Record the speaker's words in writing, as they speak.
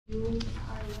You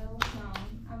are well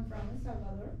known. I'm from El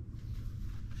Salvador,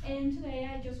 and today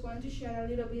I just want to share a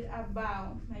little bit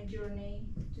about my journey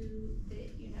to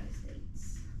the United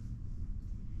States.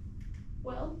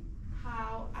 Well,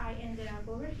 how I ended up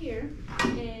over here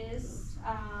is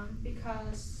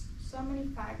because so many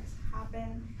facts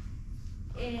happened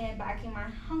back in my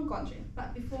home country.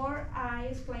 But before I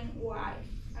explain why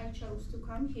I chose to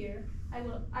come here, I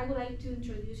would like to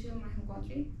introduce you to my home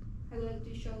country. I would like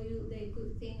to show you the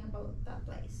good thing about that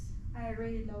place. I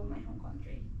really love my home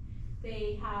country.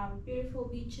 They have beautiful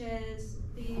beaches.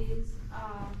 This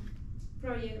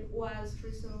project was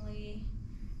recently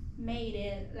made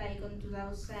it like in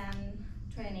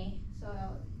 2020,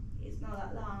 so it's not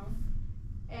that long,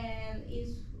 and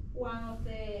it's one of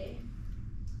the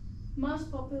most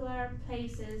popular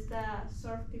places that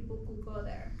surf people could go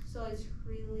there. So it's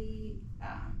really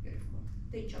beautiful.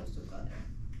 They chose to go there.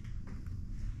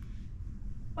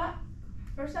 But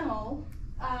first of all,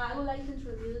 I would like to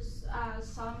introduce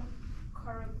some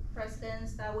current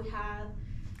presidents that we had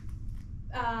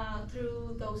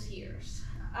through those years.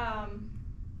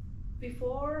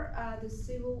 Before the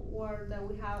civil war that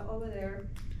we have over there,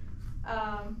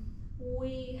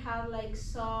 we had like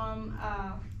some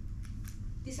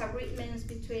disagreements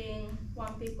between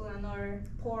one people and another,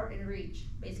 poor and rich,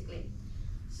 basically.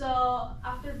 So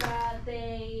after that,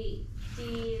 they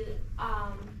did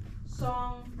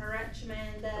some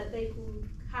arrangement that they could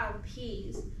have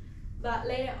peace, but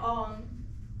later on,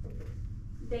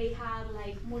 they had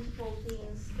like multiple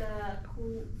things that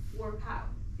could work out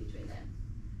between them.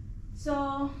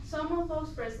 So some of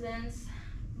those presidents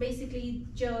basically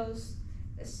just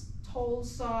stole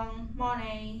some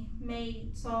money,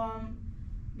 made some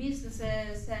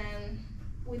businesses, and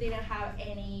we didn't have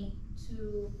any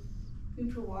to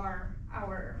improve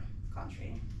our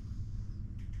country.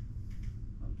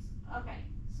 Oops. Okay,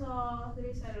 so there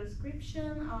is a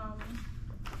description,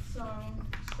 some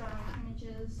strong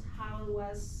images, how it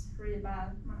was really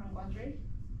bad in my home country.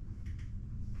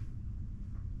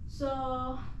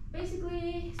 So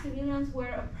basically, civilians were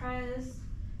oppressed,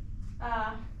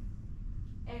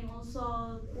 and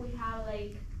also we have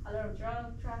like a lot of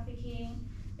drug trafficking,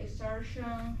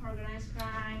 extortion, organized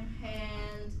crime,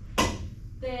 and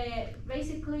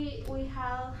basically we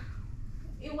have,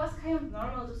 it was kind of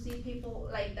normal to see people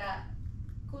like that.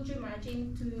 Could you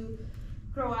imagine to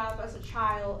grow up as a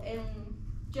child and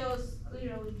just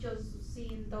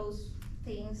seeing those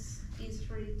things is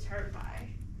really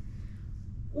terrifying.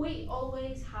 We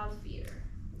always have fear.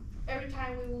 Every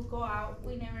time we will go out,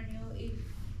 we never knew if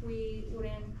we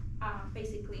wouldn't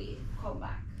basically come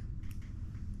back.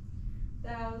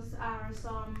 Those are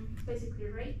some basically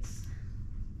rates.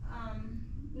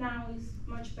 Now it's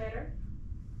much better.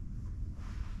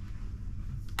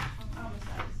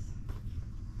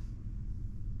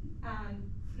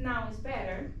 Now it's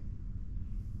better.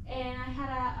 And I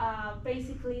had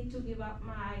basically to give up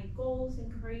my goals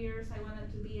and careers. I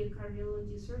wanted to be a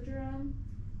cardiology surgeon.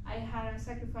 I had to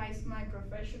sacrifice my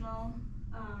professional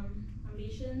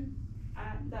ambition.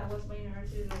 That was my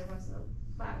university that I was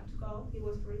about to go. It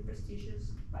was very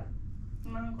prestigious, but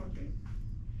in my own country.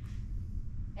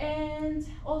 And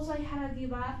also I had to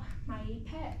give up my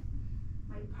pet,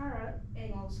 my parrot,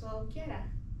 and also Kiera,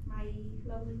 my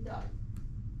lovely dog.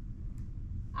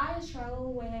 I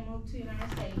struggled when I moved to the United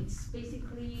States.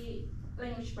 Basically,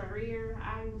 language barrier,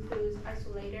 I was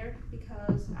isolated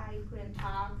because I couldn't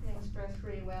talk and express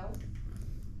very well.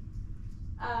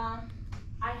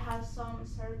 I have some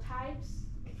stereotypes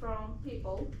from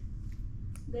people.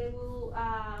 They will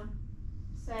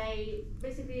say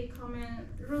basically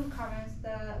rude comments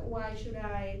that why should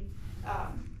I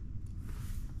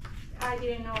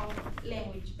didn't know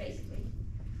language basically.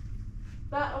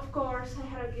 But of course I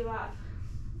had to give up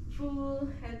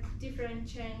food, had different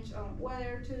change on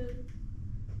weather too.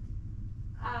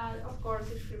 Of course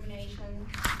discrimination,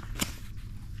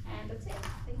 and that's it.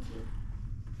 Thank you.